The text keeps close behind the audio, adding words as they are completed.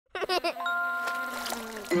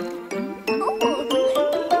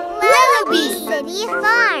City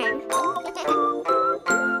Farm.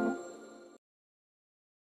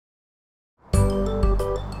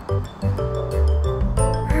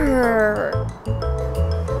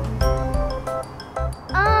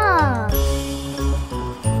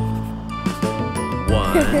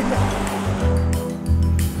 One,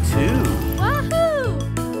 two,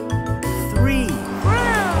 three,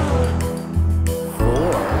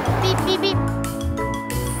 four, Beep, beep, beep.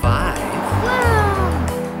 5,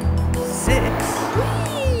 6,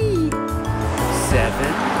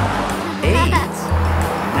 7, 8,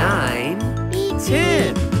 9,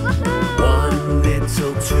 10. 1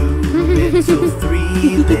 little, 2 little,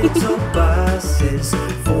 3 little buses,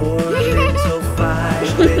 4 little,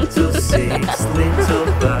 5 little, 6 little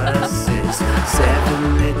buses,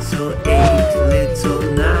 7 little, 8 little,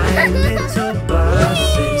 9 little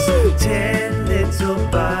buses, 10 little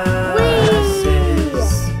buses.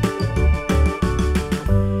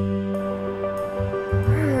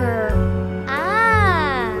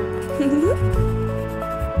 Ah.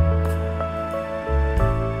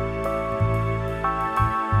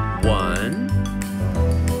 1,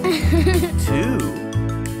 2,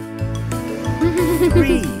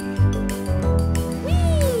 3,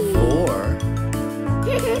 4,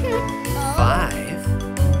 5,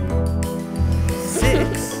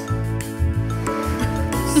 6,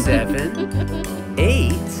 7,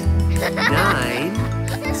 8, 9,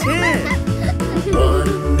 10.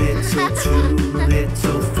 1 little, 2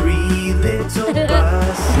 little, 3 little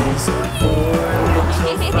buses, 4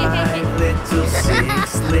 little, 5 little,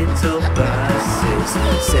 6 little buses,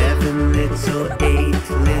 7 little, 8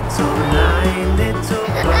 little, 9 little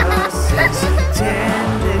buses,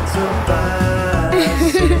 10 little buses.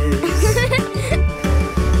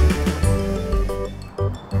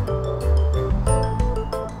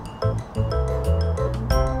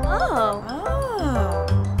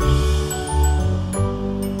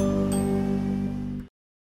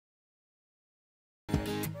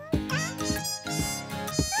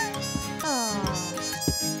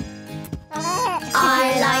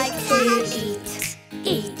 I like to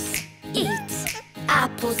eat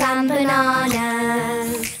apples and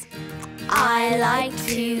bananas. I like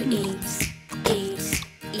to eat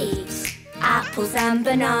apples and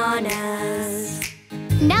bananas.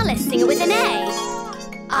 Now let's sing it with an A.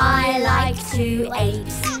 I like to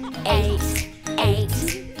eat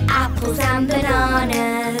apples and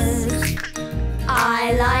bananas.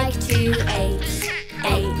 I like to eat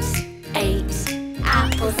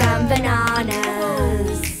apples and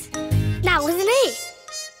bananas. Now with an E.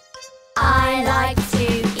 I like to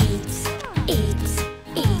eat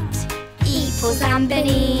apples and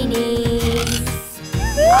bananas.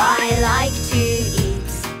 I like to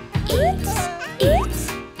eat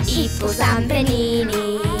apples and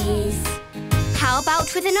bananas. How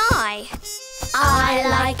about with an I? I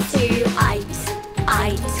like to eat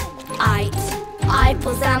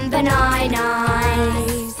apples and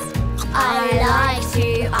bananas. I like to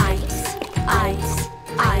eat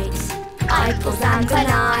apples and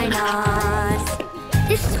bananas.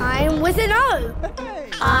 This time with an O.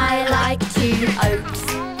 I like to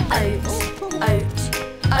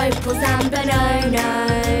apples and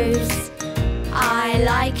bananas. I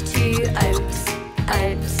like to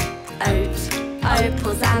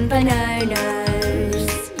apples and bananas.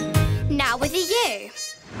 Now with a U.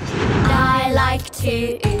 I like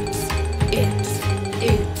to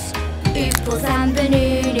apples and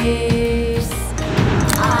bananas.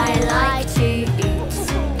 I like to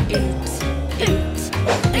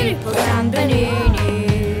apples and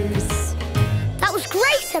bananas. That was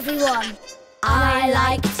great, everyone. I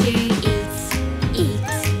like to eat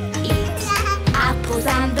apples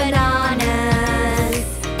and bananas.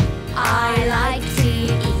 I like to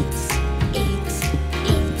eat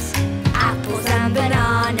apples and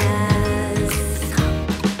bananas.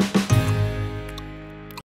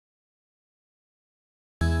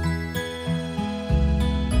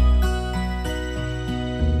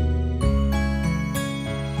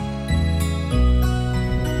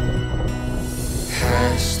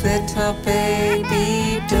 Hush, little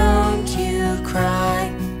baby, don't you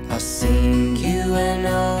cry. I'll sing you an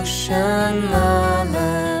ocean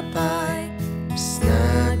lullaby.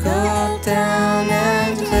 Snuggle down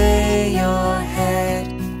and lay your head.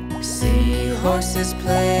 See horses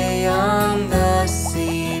play on the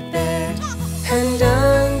seabed. And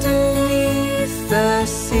underneath the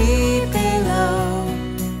sea below,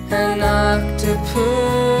 an octopus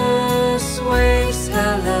waves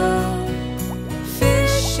hello.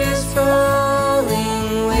 Fishes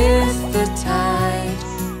falling with the tide.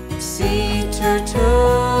 Sea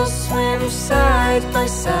turtles swim side by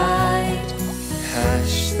side.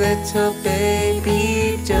 Hush, little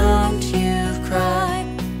baby, don't you cry.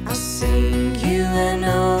 I'll sing you an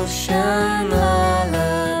ocean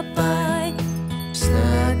lullaby.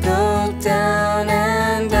 Snuggle down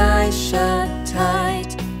and eyes shut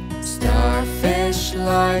tight. Starfish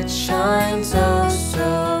light shines oh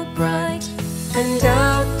so bright. And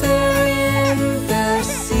out there in the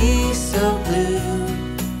sea so blue,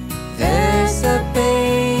 there's a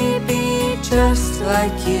baby just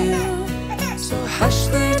like you. So hush,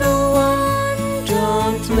 little one,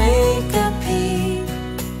 don't make a peep.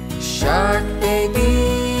 Shark baby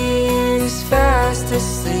is fast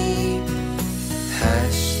asleep.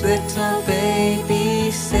 Hush, little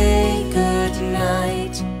baby, say good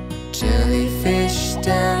night. Jellyfish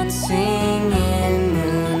dancing in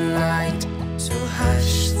moonlight. So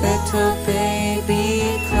hush, little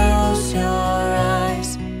baby, close your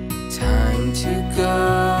eyes. Time to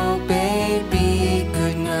go, baby,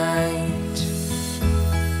 good night.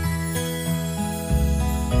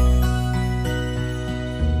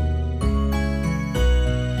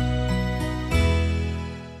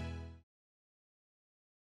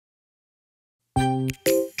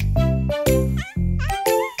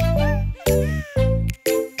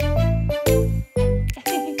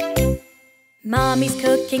 Mommy's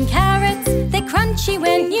cooking carrots, they're crunchy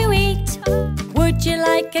when you eat. Would you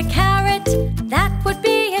like a carrot? That would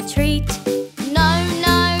be a treat. No,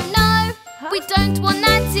 no, no, we don't want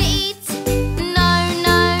that to eat. No,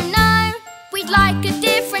 no, no, we'd like a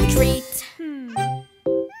different treat.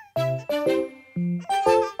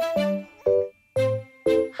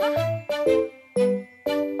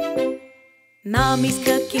 Mommy's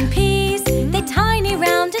cooking peas, they're tiny,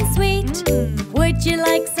 round and sweet. Would you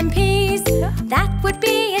like some peas? That would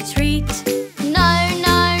be a treat. No,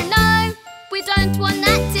 no, no, we don't want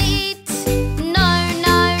that to eat. No,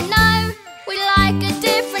 no, no, we like a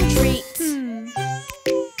different treat.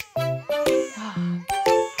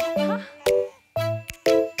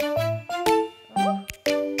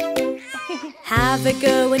 Have a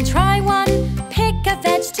go and try one. Pick a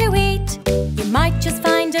veg to eat. You might just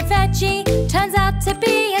find a veggie, turns out to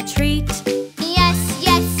be a treat. Yes,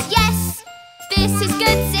 yes, yes, this is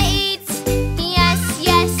good to eat. Yes,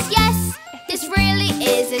 yes, yes, this really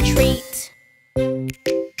is a treat.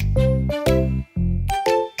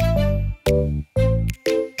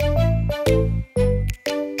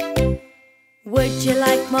 Would you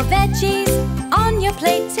like more veggies on your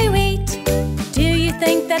plate to eat? Do you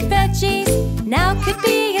think that veggies now could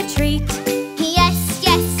be a treat? Yes,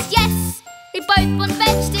 yes, yes, we both want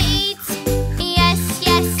veg to eat. Yes,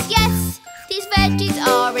 yes, yes, these veggies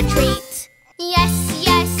are a treat. Yes,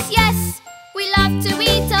 yes, yes, we love to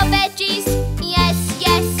eat our veggies. Yes,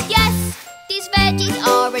 yes, yes, these veggies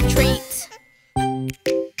are a treat.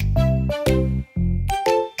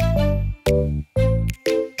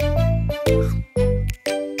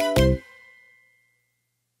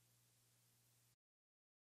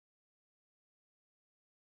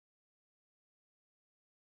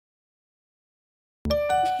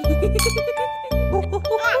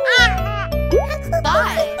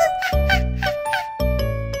 Five.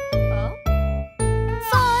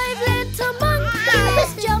 Five little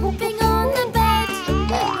monkeys jumping on the bed.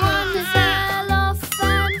 One fell off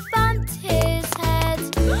and bumped his head.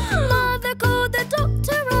 Mother called the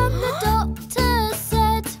doctor and the doctor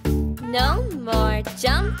said, no more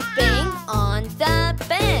jumping on the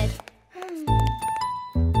bed.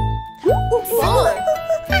 Four.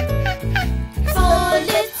 Four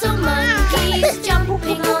little monkeys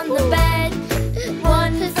jumping on the bed.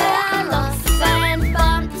 One fell off and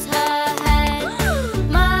bumped her head.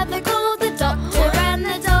 Mother called the doctor and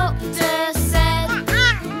the doctor said,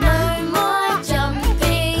 no more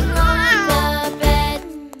jumping on the bed.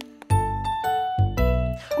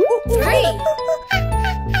 Three.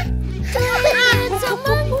 Three little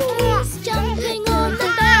monkeys jumping on the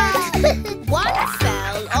bed. One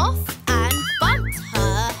fell off and bumped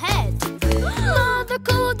her head. Mother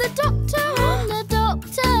called the doctor and the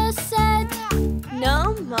doctor said,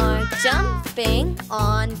 no more jumping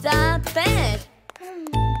on the bed.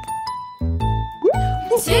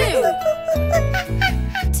 Two.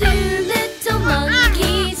 Two little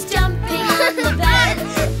monkeys jumping on the bed.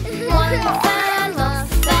 One fell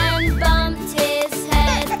off and bumped his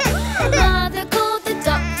head. Mother called the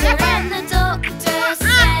doctor and the doctor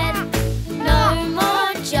said, no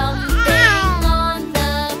more jumping on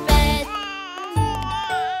the bed.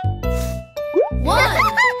 One.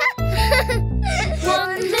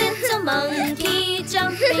 One little monkey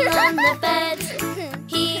jumping on the bed.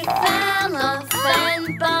 He fell off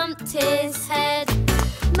and bumped his head.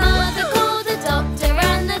 Mother called the doctor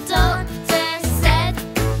and the doctor said,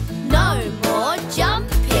 no more jumping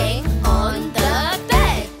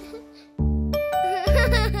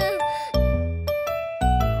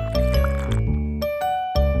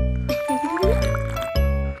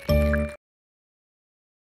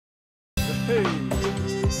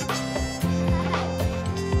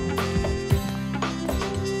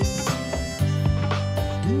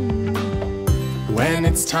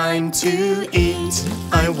When it's time to eat,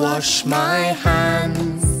 I wash my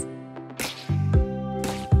hands.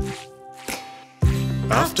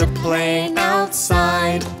 After playing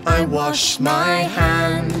outside, I wash my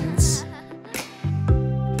hands.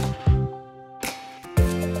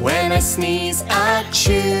 When I sneeze,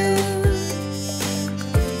 achoo,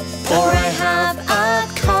 or I have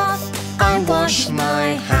a cough, I wash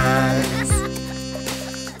my hands.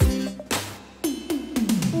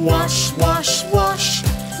 Wash, wash, wash,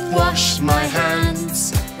 wash my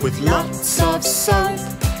hands with lots of soap.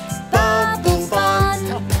 Bubble fun,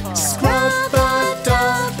 scrub the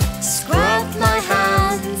dog, scrub my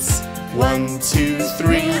hands. 1, 2,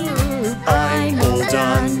 3, I'm all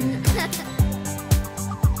done.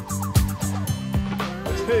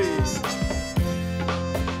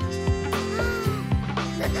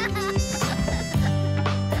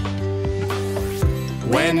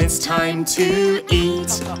 When it's time to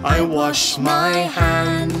eat, I wash my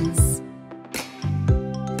hands.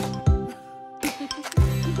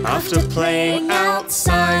 After playing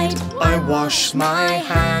outside, I wash my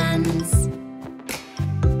hands.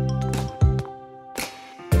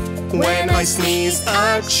 When I sneeze,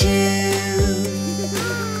 achoo,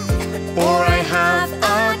 or I have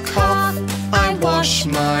a cough, I wash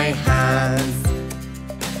my hands.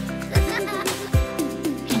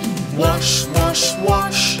 Wash, wash,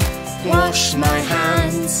 wash, wash my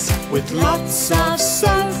hands with lots of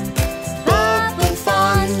soap. Bubble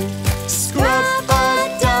fun, scrub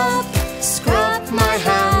a dub, scrub my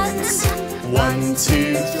hands. 1,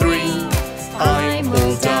 2, 3, I'm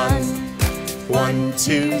all done. 1,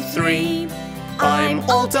 2, 3, I'm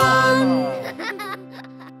all done.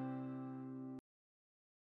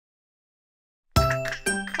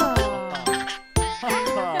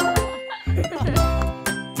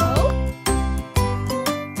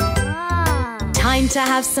 Time to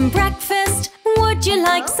have some breakfast. Would you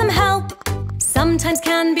like some help? Sometimes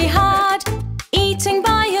can be hard eating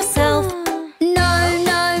by yourself. No,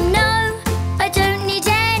 no, no, I don't need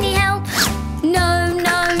any help. No,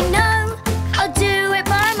 no, no, I'll do it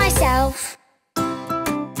by myself.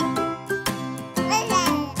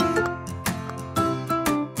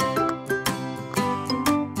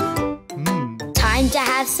 Time to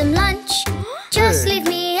have some lunch. Just leave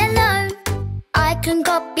me alone. I can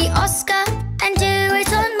copy Oscar and do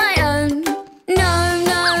it on my own. No,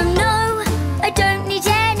 no, no, I don't need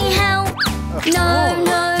any help. No,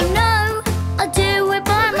 no, no, I'll do it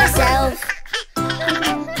by myself.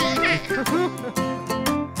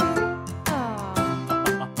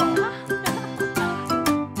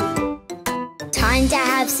 Time to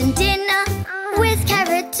have some dinner with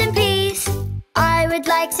carrots and peas. I would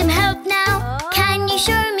like some help now. Can you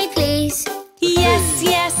show me, please? Yes,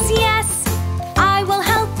 yes, yes, I will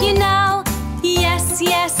help you now. Yes,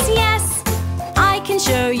 yes, yes, I can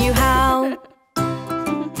show you how.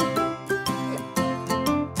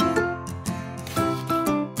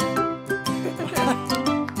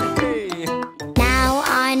 Now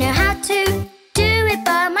I know how to do it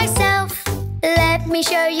by myself. Let me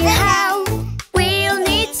show you how. We'll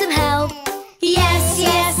need some help. Yes,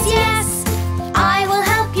 yes, yes, I will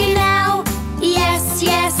help you now. Yes,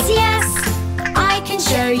 yes, yes, I can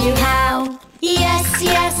show you how. Yes,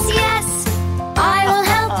 yes, yes, I will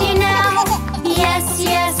help you now. Yes,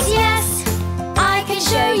 yes, yes, I can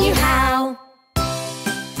show you how.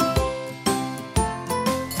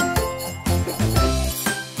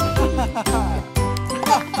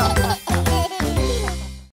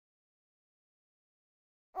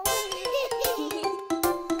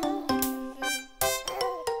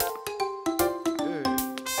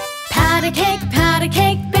 Pat a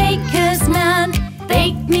cake, baker's man.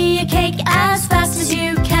 Bake me a cake as fast as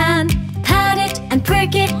you can. Pat it and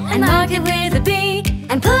prick it and mark it with a B,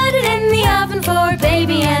 and put it in the oven for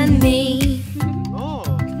baby and me.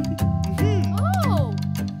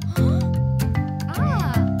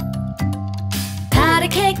 Pat a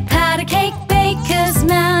cake, baker's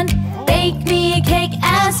man. Bake me a cake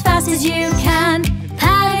as fast as you can.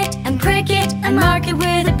 Pat it and prick it and mark it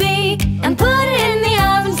with a B, and put it in the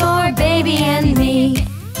oven for baby and me.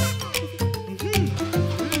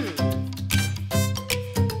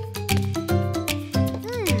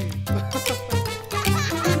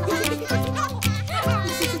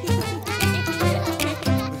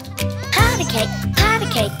 Pat a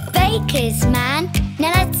cake, baker's man.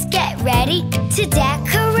 Now let's get ready to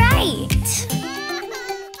decorate.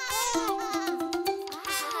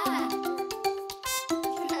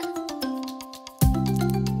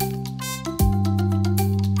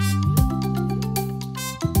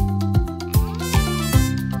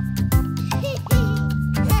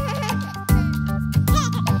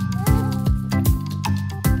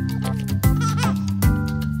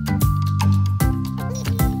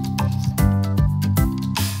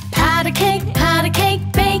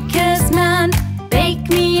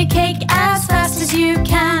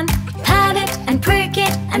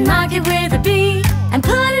 market with a B, and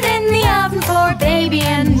put it in the oven for baby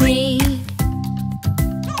and me.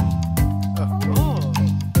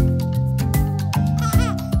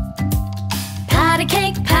 Pat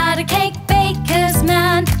a cake, baker's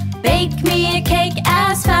man. Bake me a cake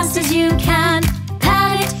as fast as you can.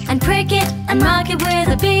 Pat it and prick it and mark it with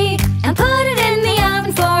a B, and put it in the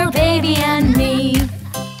oven for baby and me.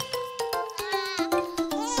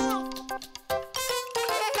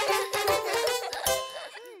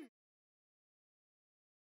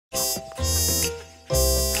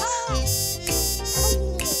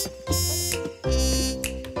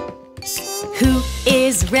 Who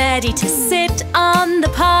is ready to sit on the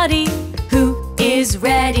potty? Who is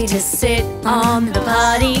ready to sit on the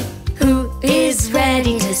potty? Who is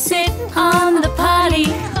ready to sit on the potty?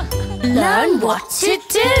 Learn what to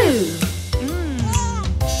do.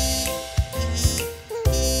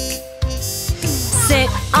 Sit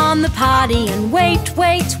on the potty and wait,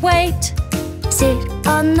 wait, wait. Sit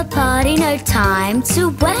on the potty, no time to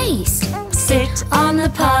waste. Sit on the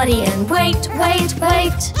potty and wait, wait,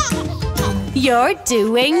 wait. You're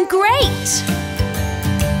doing great!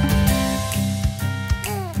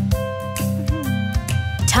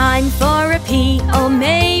 Time for a pee or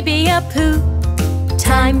maybe a poo.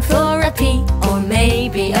 Time for a pee or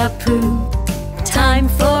maybe a poo. Time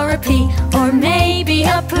for a pee or maybe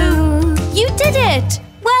a poo. You did it!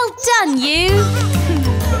 Well done, you!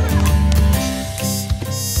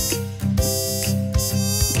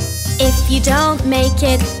 If you don't make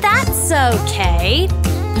it, that's okay.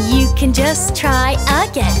 You can just try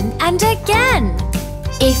again and again.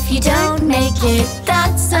 If you don't make it,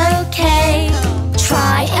 that's okay.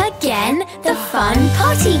 Try again the fun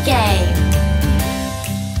potty game.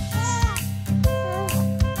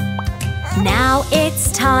 Now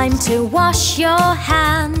it's time to wash your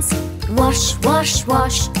hands. Wash, wash,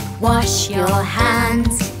 wash, wash your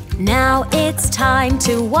hands. Now it's time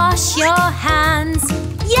to wash your hands.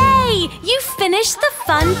 Yay! You finished the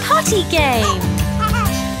fun potty game.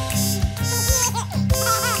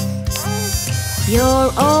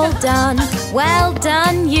 You're all done, well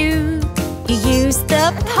done you. You used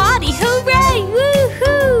the potty, hooray,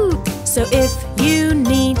 woohoo! So if you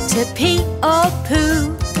need to pee or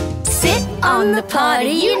poo, sit on the potty,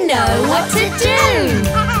 you know what to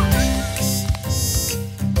do.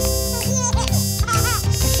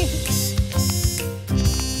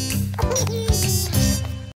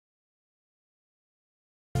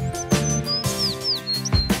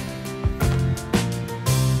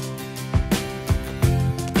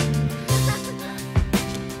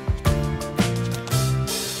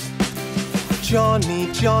 Johnny,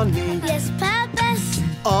 Johnny, Yes, Papas.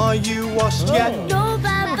 are you washed yet? No,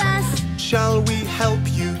 Papas. Shall we help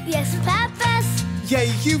you? Yes, Papas. Yay,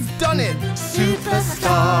 you've done it!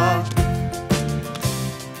 Superstar!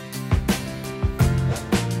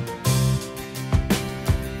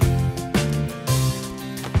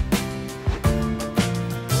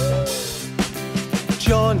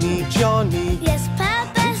 Johnny, Johnny, Yes,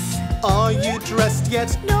 Papas. are you dressed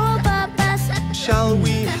yet? No, Papas. Shall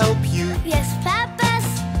we help you? Yes, Papas.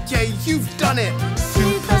 Yay, you've done it!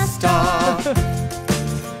 Superstar!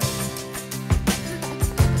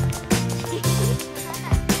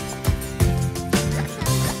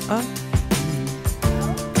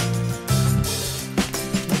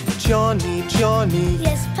 Johnny, Johnny,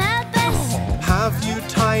 Yes, Papas. have you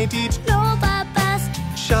tidied? No, Papas.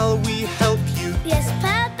 Shall we help you? Yes,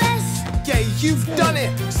 Papas. Yay, you've done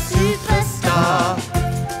it! Superstar!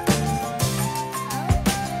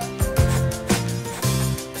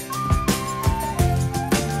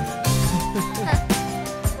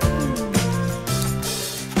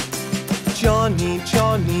 Johnny,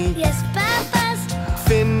 Johnny, Yes, Papas.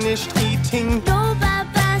 finished eating? No,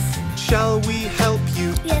 Papas. Shall we help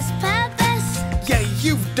you? Yes, Papas. Yay,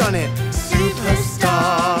 you've done it!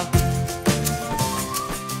 Superstar!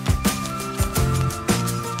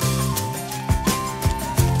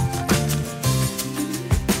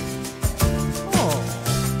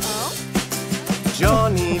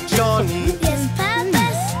 Johnny, Johnny, Yes,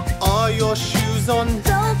 Papas. are your shoes on?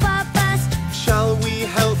 No, Papas. Shall we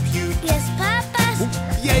help you? Yes, Papas.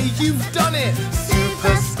 Yay, you've done it!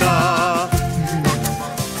 Superstar!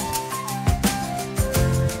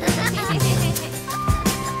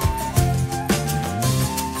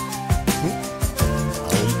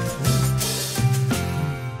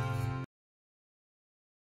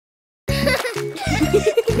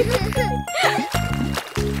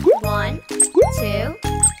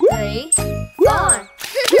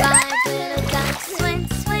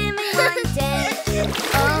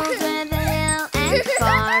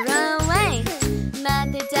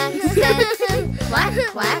 quack,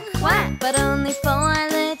 quack, quack. But only 4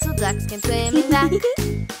 little ducks came swimming back.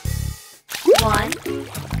 1,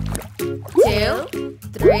 2,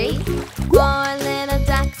 3, 4 little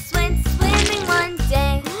ducks went swimming one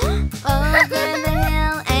day. Over the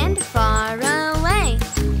hill and far away.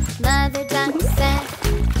 Mother duck said,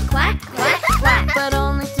 quack, quack, quack. But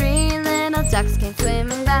only 3 little ducks came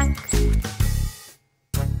swimming back.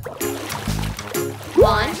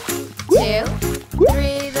 1, 2,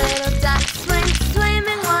 3 little ducks went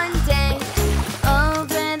swimming one day.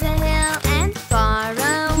 Over the hill and far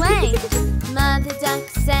away. Mother duck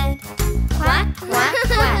said, quack, quack,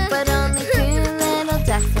 quack. But only 2 little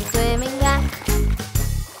ducks went swimming back.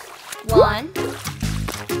 1, 2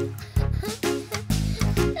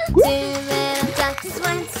 little ducks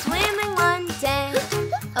went swimming one day.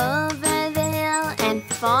 Over the hill and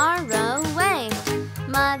far away.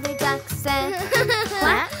 Mother duck said,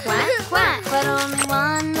 quack, quack, quack. But only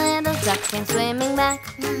 1 little duck came swimming back.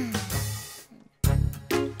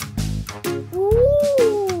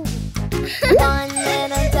 One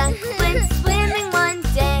little duck went swimming one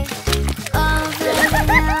day. Over the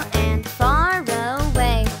hill and far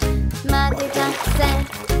away. Mother duck said,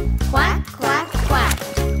 quack, quack, quack.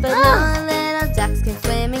 But no little ducks came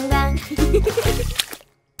swimming back.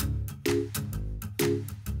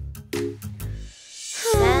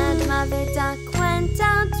 Sad mother duck went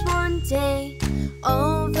out one day.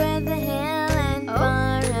 Over the hill and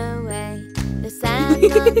far away. The sad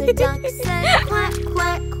mother duck said, quack,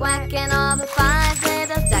 quack, quack. And all the 5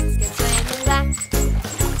 little ducks came swimming back.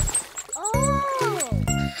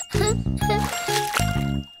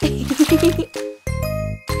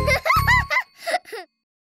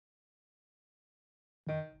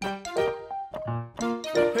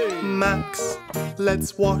 Max,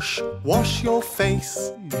 let's wash your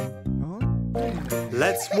face.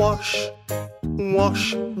 Let's wash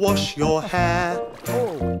your hair.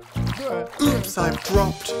 Oops, I've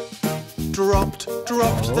dropped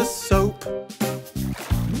the soap.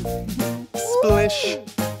 Splish,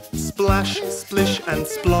 splash, splish and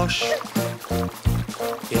splosh.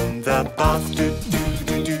 In the bath, do do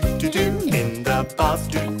do do do do. In the bath,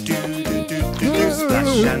 do do do do do do.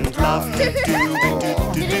 Splash and laugh, do do do do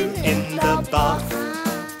do do. In the bath,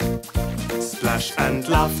 splash and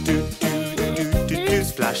laugh, do do do do do do.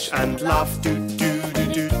 Splash and laugh, do do do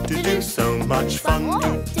do do do. So much fun,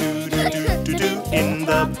 do do do do do do. In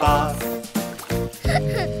the bath.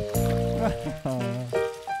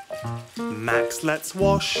 Max, let's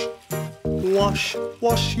wash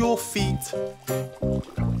your feet.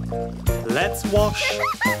 Let's wash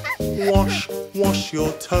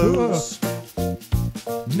your toes.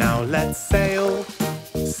 Now let's sail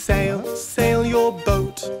your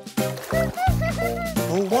boat.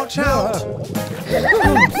 Oh, watch out!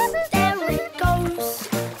 There it goes.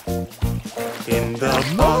 In the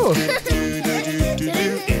bath, do do do do do.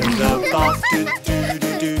 In the bath, do do do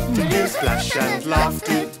do do do. Splash and laugh,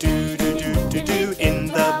 do do do do do do. In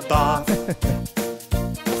the bath,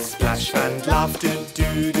 splash and laugh, do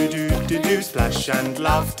do do do do do. Splash and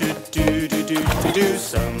laugh, do do do do do do.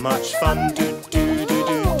 So much fun, do do do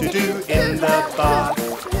do do do. In the bath.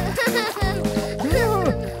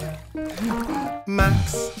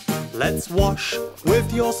 Max, let's wash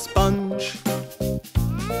with your sponge.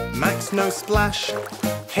 Max, no splash.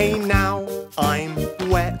 Hey, now I'm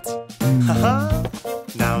wet. Haha.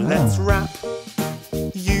 Now let's wrap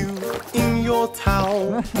you in your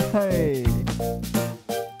towel.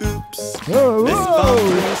 Oops, this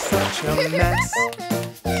bathroom is such a mess.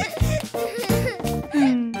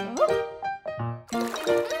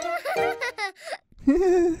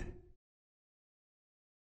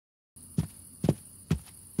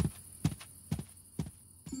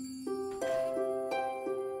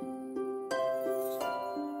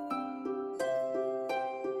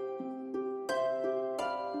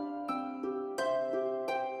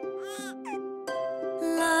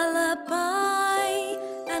 Lullaby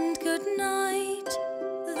and good night.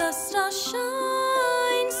 The stars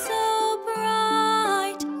shine so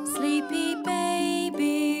bright. Sleepy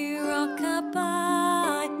baby,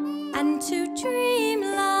 rock-a-bye.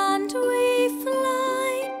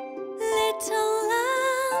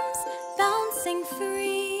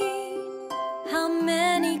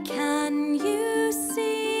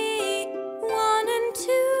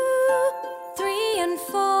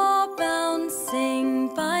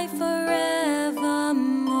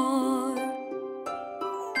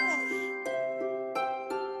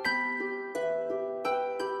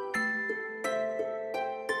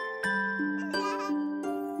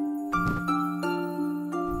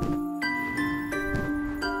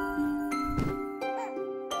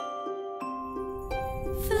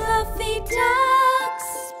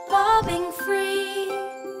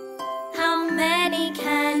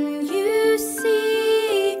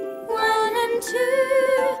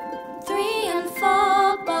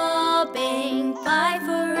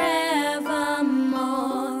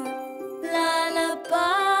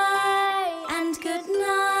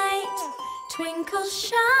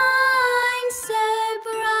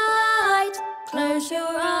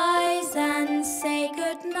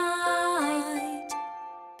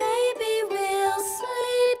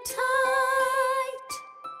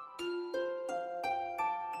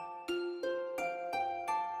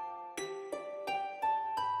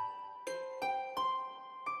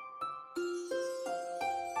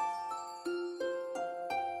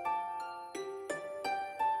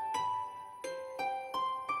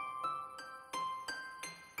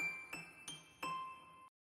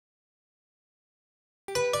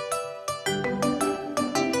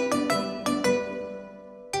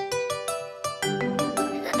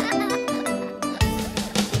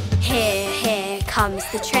 comes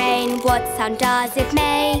the train, what sound does it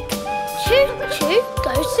make? Choo-choo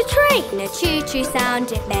goes the train. A choo-choo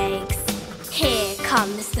sound it makes. Here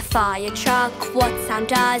comes the fire truck, what sound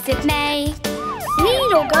does it make?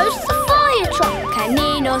 Nino goes the fire truck. A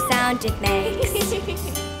Nino sound it makes.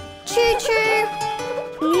 Choo-choo.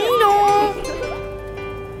 Nino.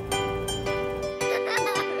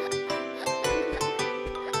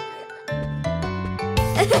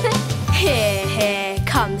 Here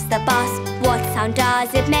comes the bus, what sound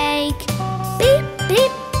does it make? Beep,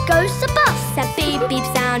 beep goes the bus. A beep beep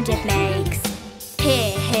sound it makes.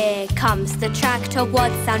 Here comes the tractor,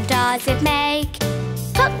 what sound does it make?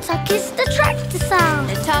 Tuk-tuk is the tractor sound.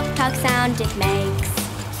 The tuk-tuk sound it makes.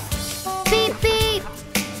 Beep, beep.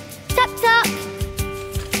 Tuk-tuk.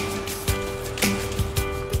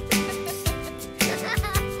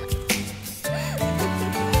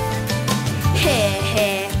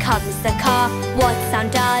 Here comes the car, what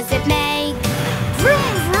sound does it make?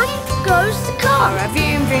 Vroom, vroom goes the car. A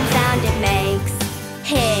vroom vroom sound it makes.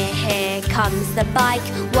 Here comes the bike,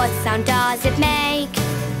 what sound does it make?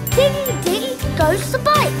 Ding, ding goes the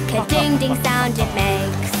bike. A ding ding sound it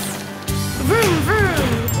makes. Vroom, vroom.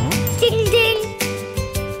 Ding, ding.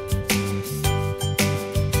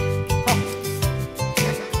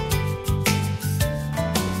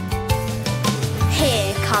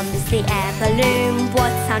 Here comes the air balloon,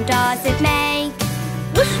 what sound does it make?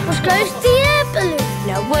 Whoosh, whoosh goes the air balloon.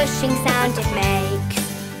 No whooshing sound it makes.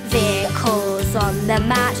 Vehicles on the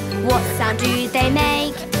mat, what sound do they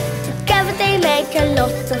make? Together they make a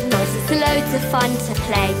lot of noise. It's loads of fun to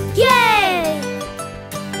play. Yay!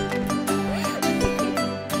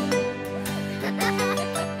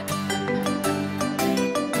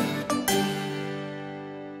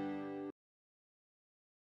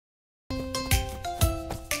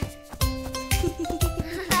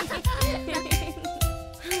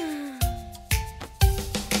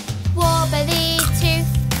 Wobbly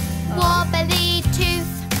tooth, wobbly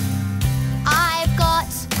tooth. I've got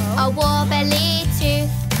a wobbly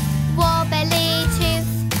tooth, wobbly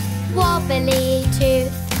tooth, wobbly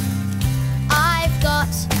tooth. I've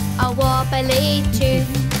got a wobbly tooth.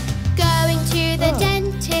 Going to the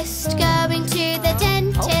dentist, going to the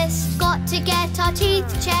dentist. Got to get our teeth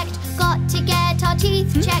checked, got to get our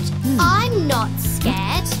teeth checked. I'm not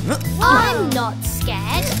scared, I'm not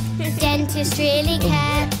scared. Dentists really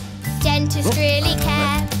care, dentists really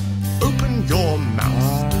care. Open your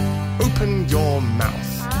mouth. Open your mouth.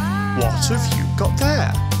 What have you got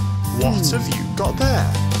there? What have you got there?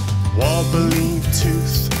 Wobbly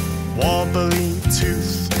tooth, wobbly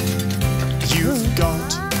tooth. You've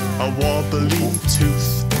got a wobbly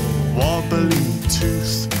tooth, wobbly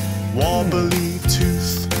tooth, wobbly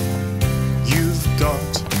tooth. You've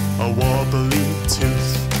got a wobbly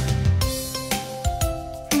tooth.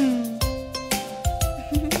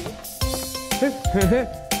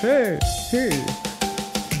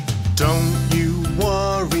 Don't you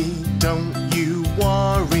worry, don't you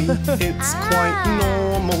worry. It's quite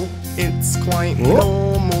normal, it's quite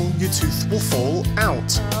normal. Your tooth will fall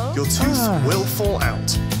out, your tooth will fall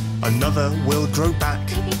out. Another will grow back,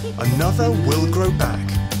 another will grow back.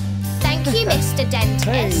 Thank you, Mr.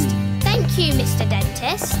 Dentist. Thank you, Mr.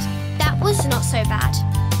 Dentist. That was not so bad.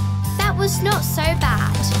 That was not so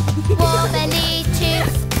bad. Wobbly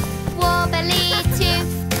tooth, wobbly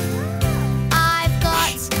tooth. I've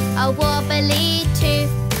got a wobbly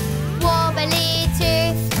tooth, wobbly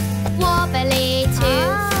tooth, wobbly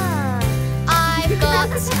tooth. I've got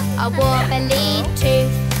a wobbly